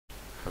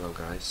Hello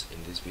guys,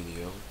 in this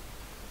video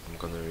I'm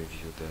gonna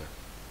review the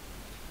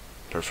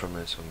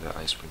performance on the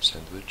ice cream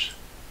sandwich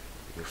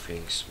with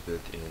things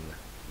built in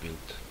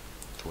Build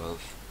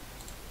 12,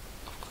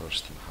 of course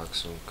Team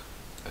Haksung,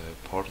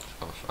 port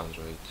of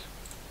Android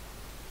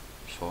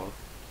 4.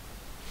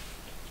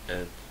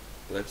 And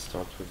let's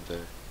start with the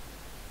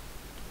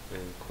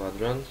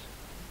quadrant,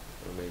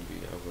 or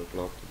maybe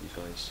overclock the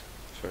device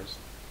first.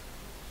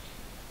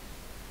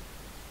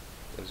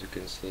 As you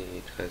can see,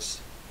 it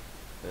has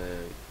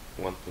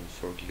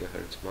 1.4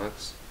 GHz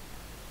max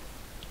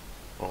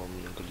on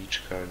glitch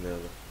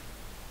kernel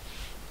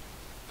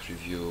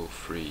preview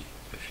 3,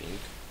 I think.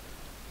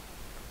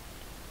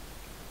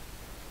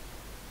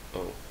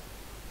 Oh,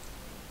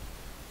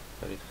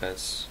 but it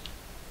has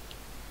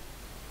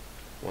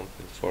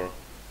 1.4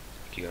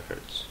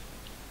 GHz.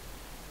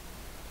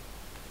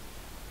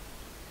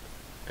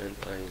 And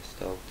I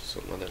installed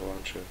some other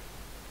launcher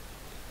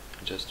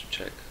just to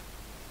check.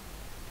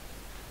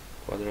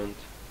 Quadrant,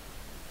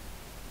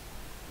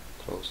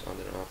 close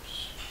other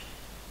apps,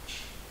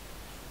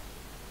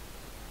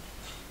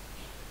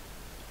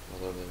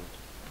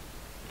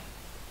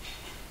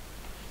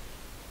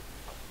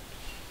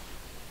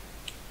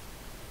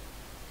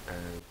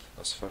 and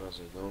as far as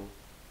I know,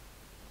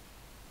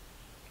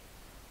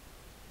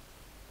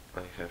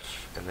 I have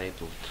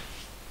enabled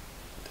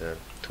the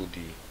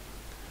 2D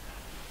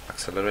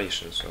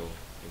acceleration, so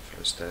in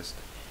first test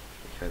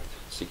we had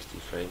 60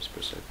 frames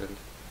per second,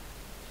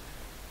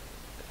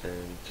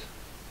 and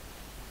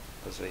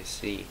as I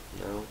see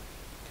now,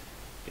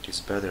 it is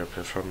better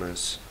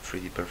performance,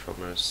 3D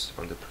performance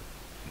on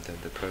than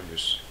the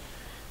previous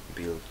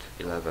build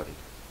 11,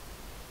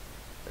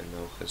 and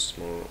now has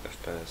more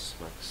FPS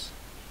max.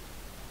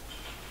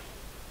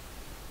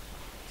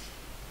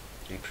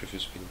 In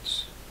previous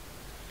builds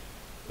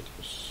it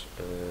was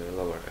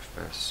lower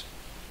FPS.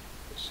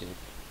 You see,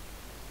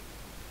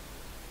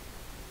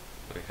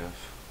 we have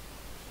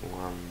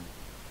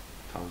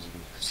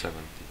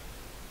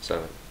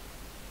 1077.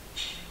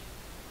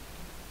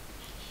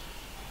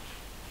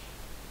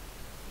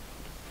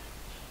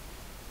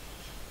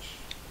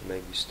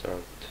 Maybe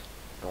start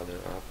other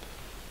app,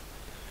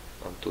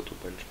 antutu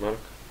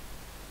benchmark.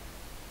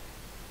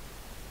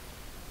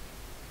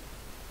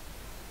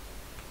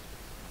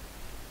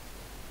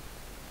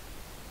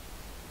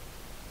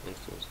 And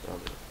close the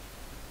other.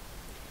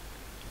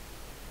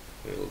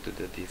 We will do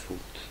the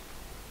default,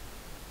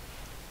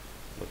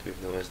 but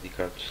with no SD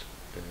card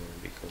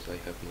because I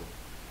have no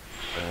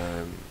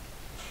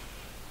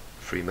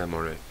free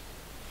memory.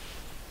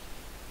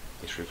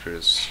 It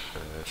requires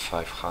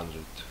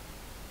 500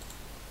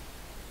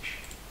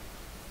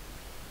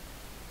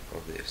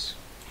 of this.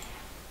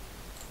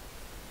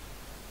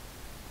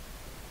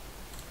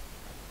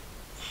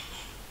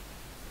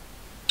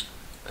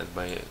 And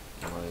my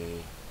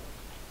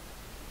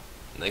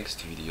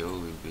next video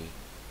will be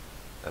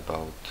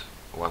about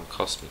one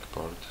cosmic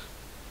port,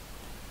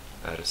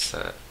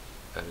 RC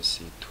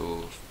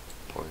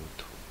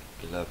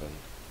 2.11,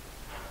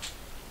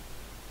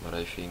 but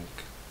I think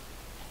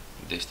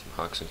this Team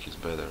Haksung is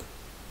better.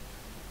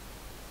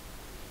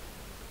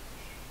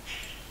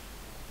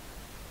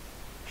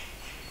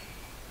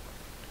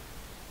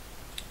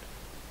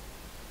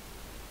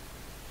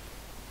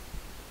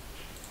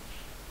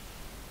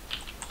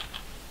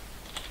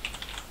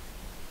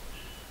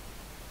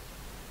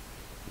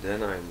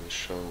 Then I will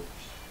show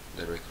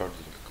the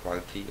recording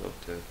quality of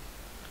the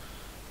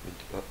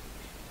Build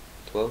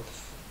 12,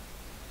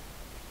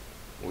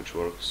 which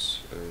works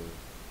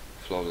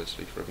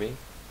flawlessly for me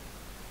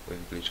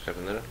with glitch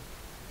kernel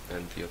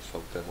and the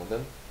JVT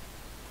modem.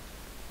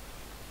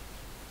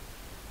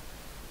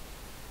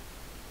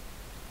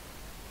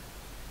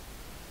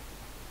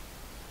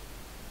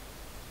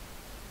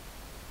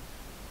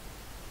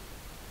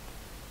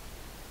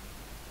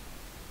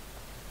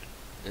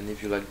 And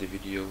if you like the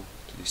video,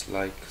 please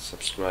like,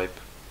 subscribe,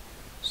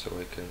 so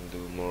I can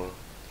do more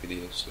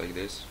videos like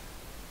this.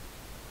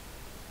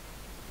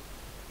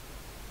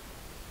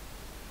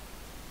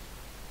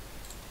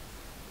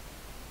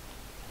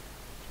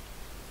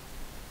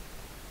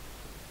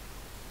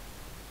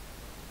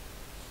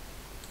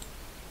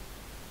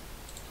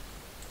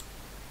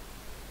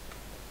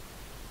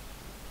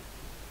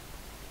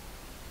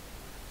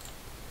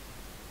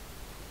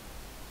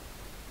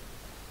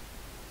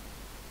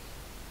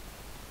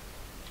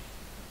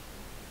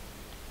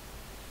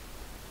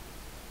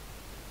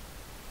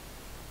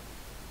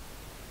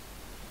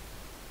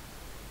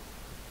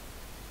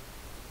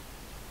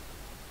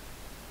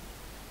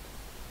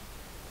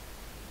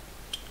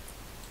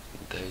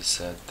 They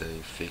said they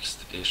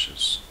fixed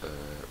issues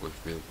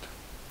with Build.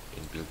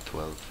 In Build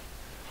 12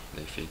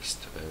 they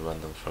fixed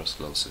random force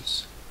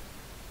losses,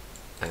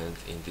 and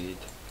indeed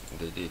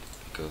they did,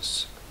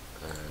 because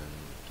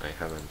I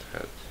haven't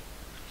had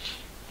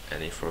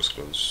any force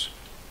close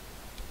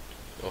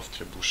of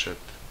trebuchet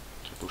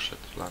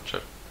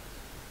launcher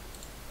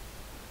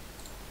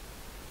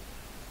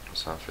or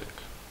something.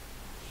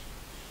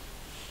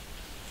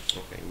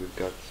 Okay, we've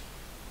got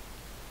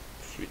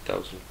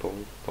 3000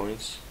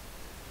 points.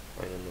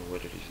 I don't know where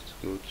whether it is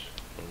good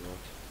or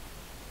not.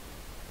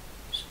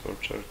 Score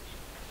chart.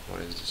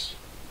 What is this?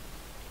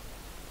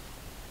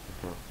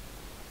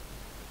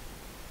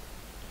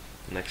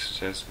 Next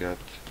success got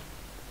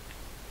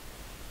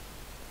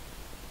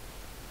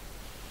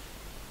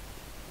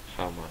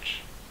how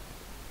much?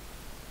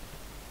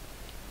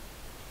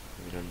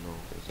 We don't know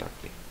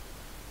exactly.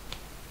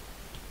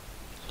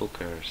 Who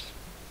cares?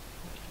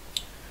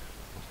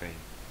 Okay,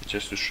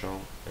 just to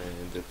show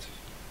that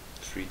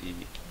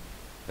 3D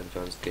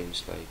advanced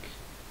games like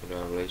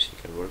Real Racing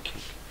are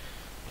working,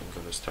 I'm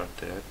gonna start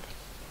the app.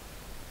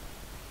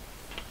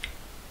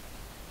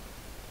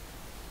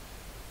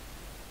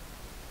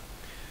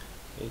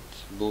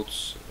 It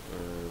boots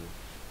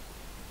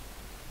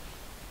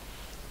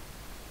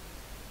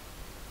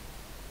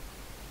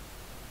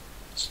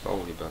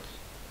slowly, but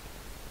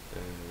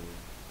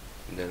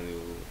then we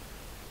will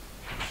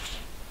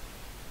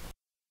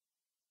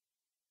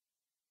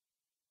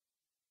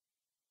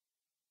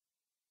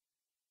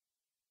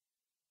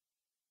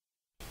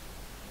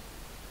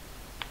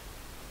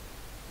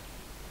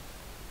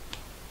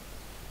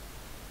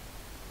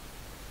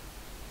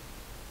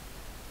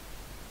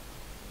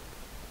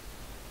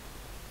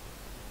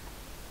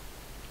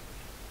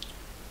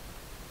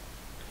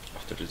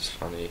after this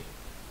funny,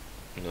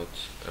 not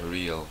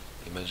real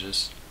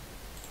images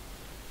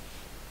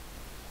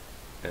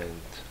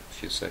and a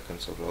few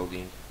seconds of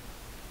loading,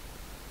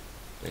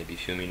 maybe a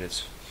few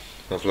minutes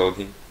of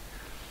loading,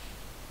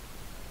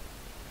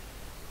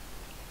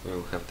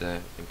 we'll have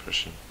the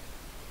impressive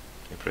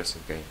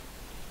game.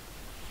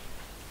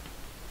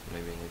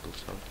 Maybe enable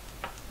sound.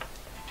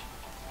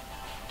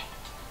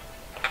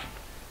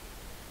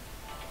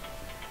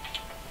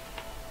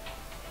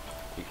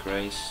 Quick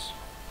race.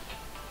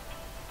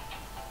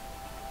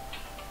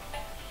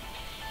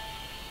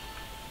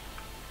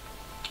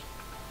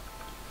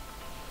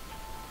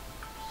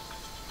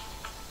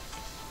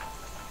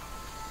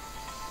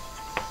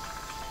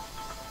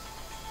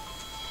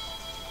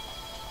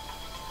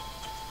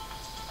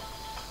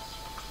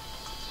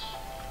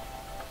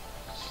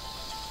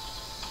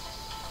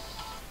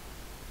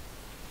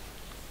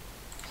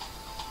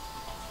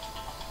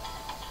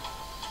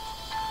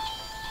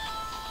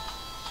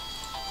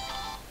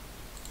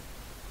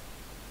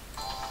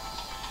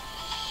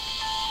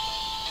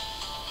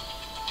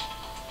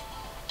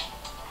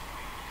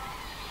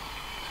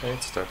 Okay,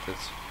 it started.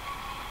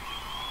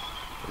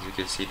 As you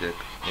can see, the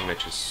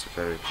image is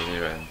very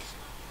clear and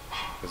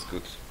has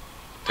good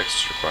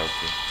texture quality.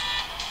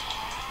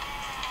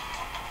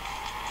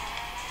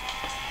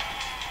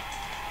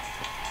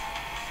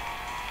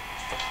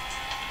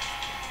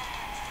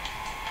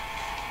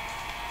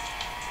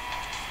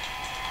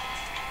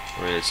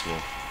 Really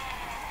smooth.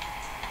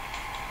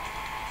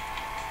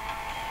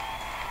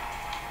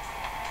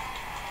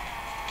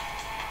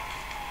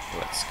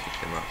 Let's kick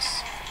the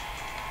mouse.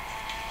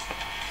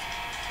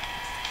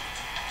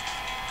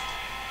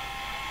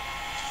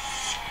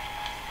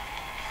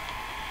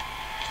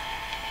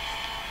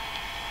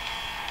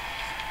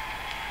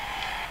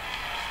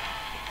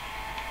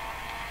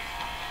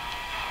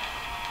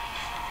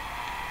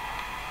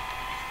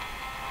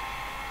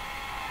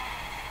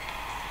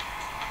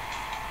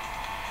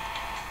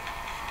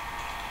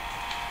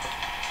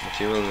 But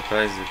you will notice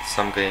that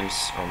some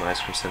games on Ice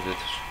Cream Sandwich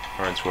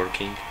aren't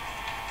working.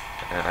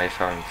 I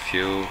found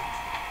few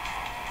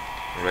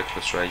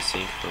reckless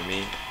racing for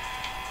me,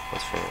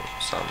 but for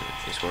some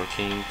is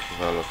working.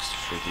 Velox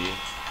 3D,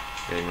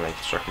 game like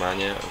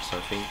Trackmania or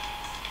something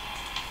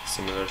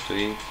similar to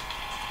it.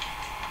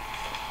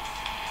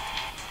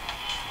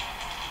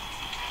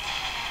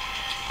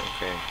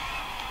 Okay,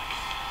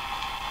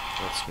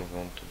 let's move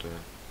on to the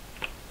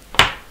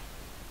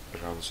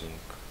browsing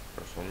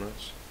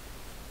performance.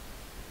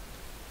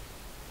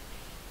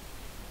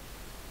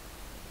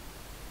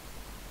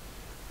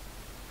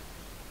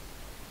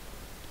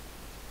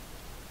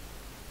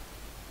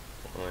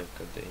 Oh, I've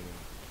got the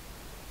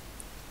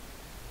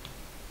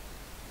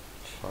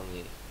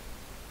funny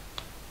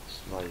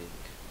sliding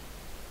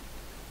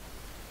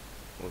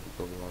with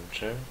Google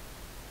Launcher,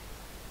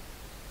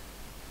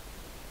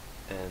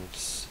 and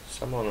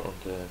someone on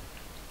the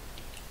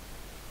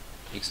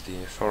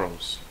XDA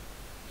forums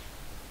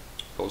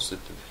posted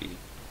that he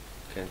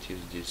can't use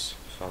this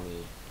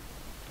funny,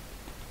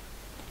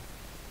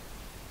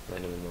 I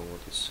don't even know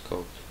what it's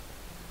called,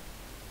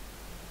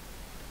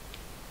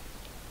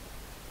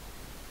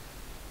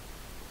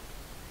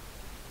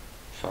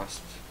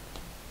 fast,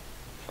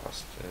 I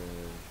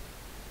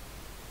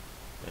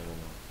don't know.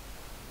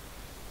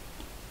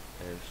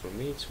 And for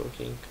me it's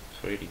working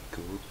pretty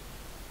good.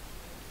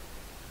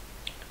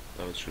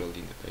 Now it's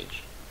loading the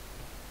page,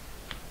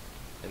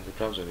 and the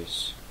browser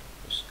is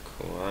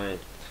quite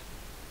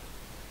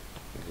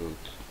good.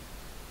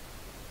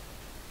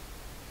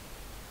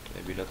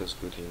 Maybe not as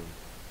good in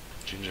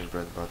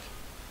Gingerbread, but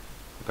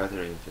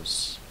better in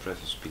this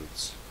previous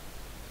builds.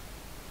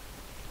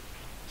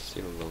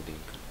 Still loading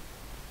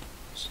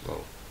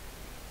slow.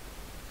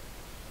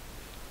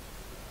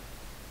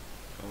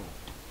 Oh,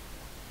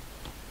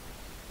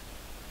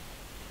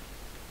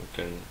 we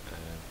can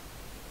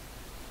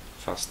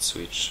fast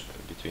switch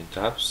between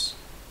tabs.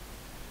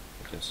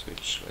 You can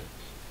switch like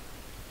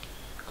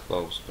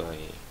close by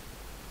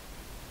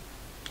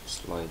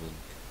sliding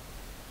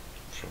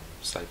from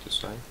side to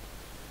side.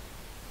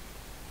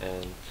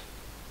 And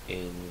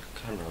in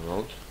camera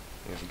mode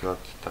we've got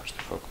touch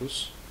to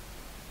focus.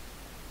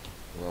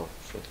 Well,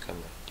 front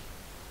camera.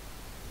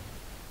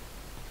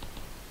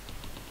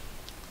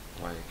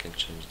 Why I can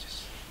change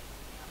this?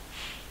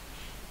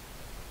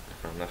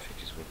 Nothing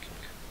is working.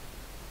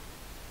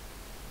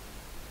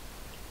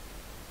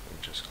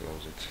 I'll just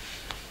close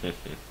it.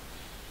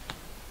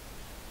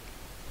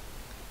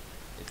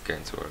 It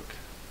can't work.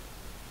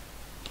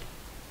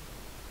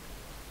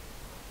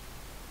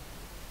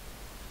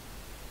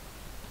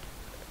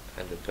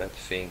 And the bad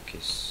thing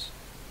is,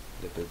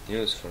 the bad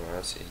news for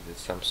us is that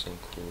Samsung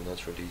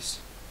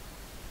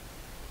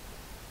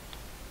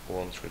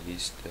won't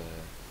release the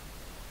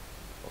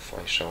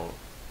official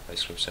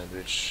ice cream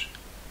sandwich,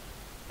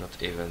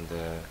 not even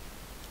the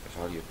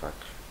value pack,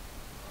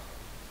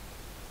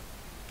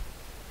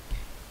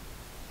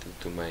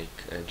 to make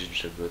a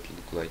gingerbread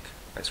look like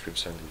ice cream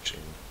sandwich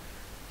in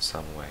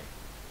some way.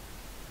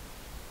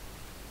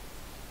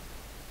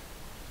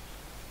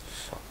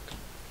 Fuck,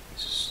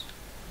 this is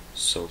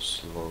so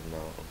slow now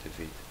on the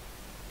vid.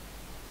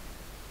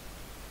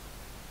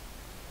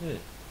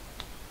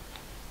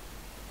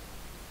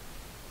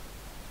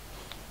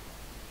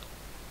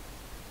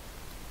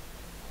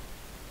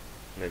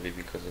 Maybe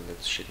because of that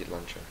shitty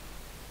launcher.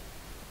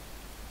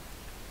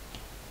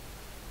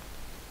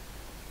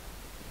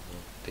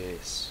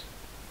 This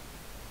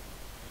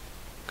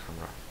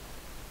camera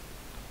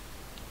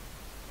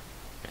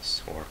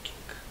is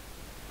working.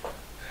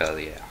 Hell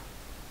yeah.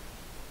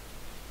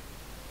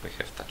 We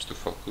have touch to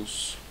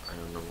focus. I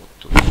don't know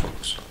what to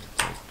focus on.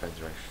 It's on pen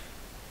drive.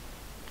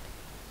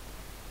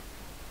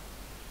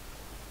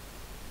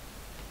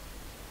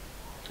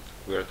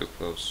 We are too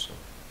close, so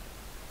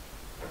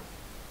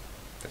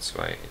that's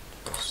why it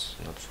was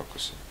not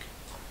focusing.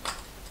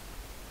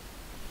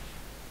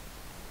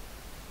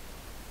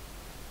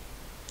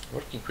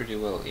 Working pretty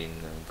well in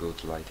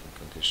good lighting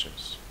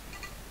conditions.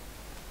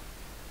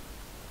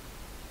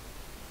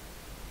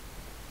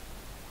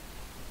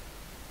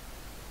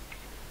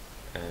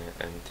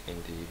 And in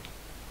the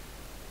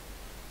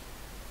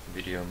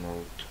video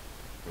mode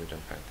we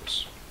don't have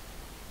this,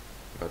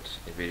 but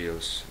in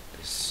videos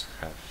this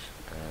have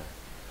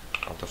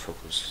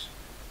autofocus,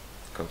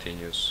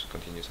 continuous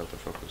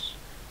autofocus,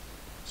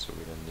 so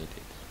we don't need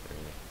it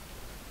really.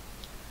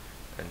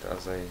 And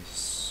as I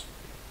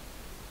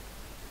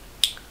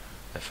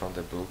found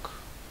a book,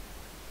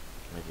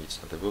 maybe it's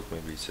not a book,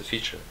 maybe it's a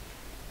feature,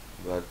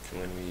 but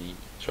when we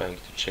trying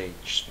to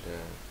change the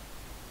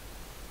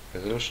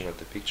resolution of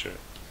the picture,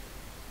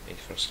 it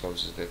first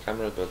closes the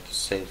camera but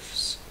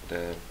saves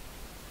the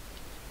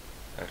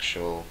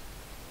actual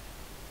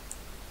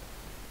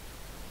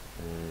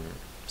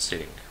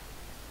setting.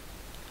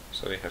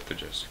 So we have to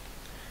just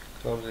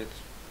close it,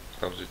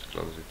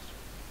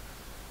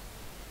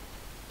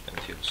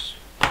 and use.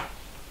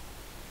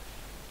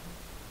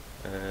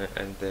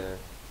 And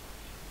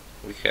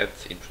we had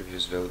in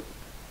previous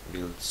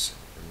builds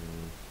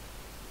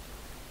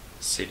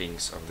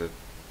settings of the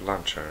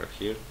launcher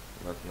here,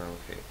 but now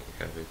we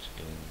have it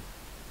in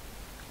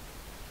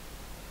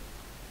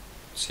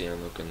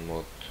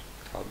CyanogenMod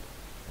tab.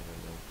 I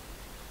don't know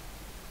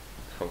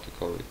how to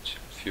call it.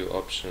 A few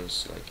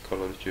options like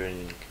color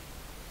tuning.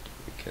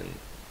 We can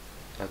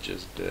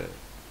adjust the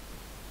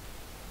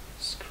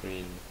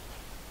screen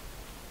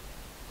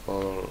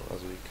color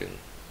as we can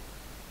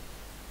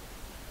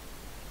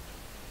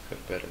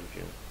have better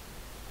view.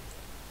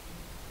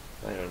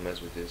 I don't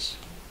mess with this.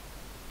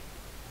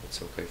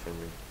 It's okay for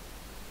me.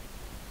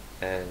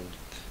 And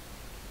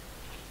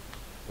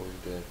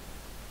with the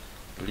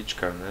glitch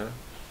kernel,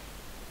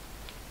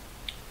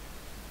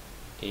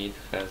 it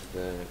has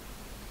the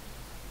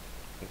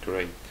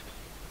great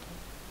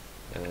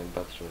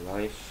battery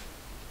life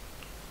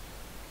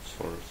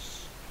for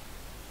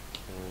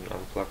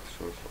unplugged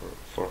for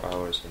 4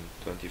 hours and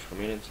 24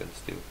 minutes and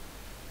still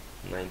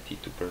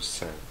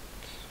 92%,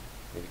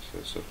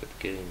 because of that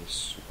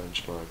game's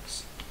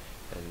benchmarks,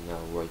 and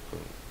now 1.4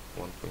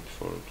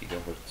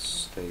 GHz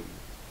stable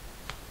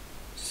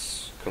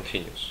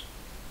continues.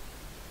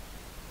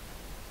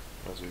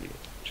 As we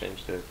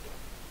change that,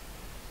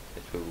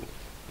 it will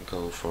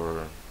go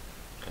for,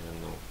 I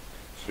don't know,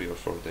 3 or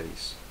 4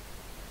 days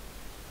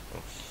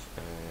of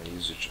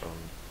usage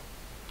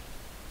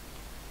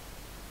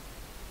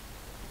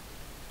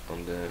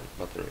on the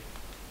battery.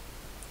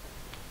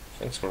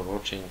 Thanks for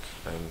watching,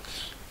 and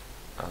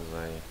as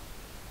I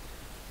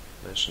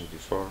mentioned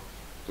before,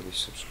 please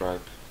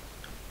subscribe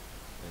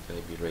and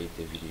maybe rate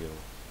the video.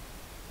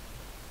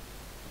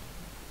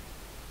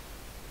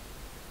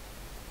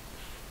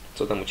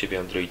 Co tam u Ciebie,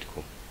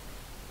 Androidku?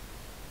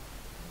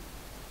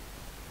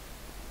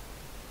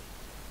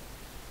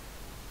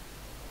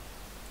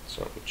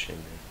 Co u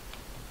Ciebie?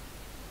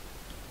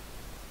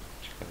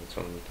 Ciekawe,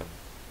 co on mi tam...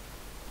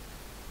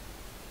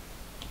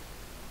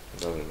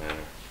 Doesn't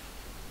matter.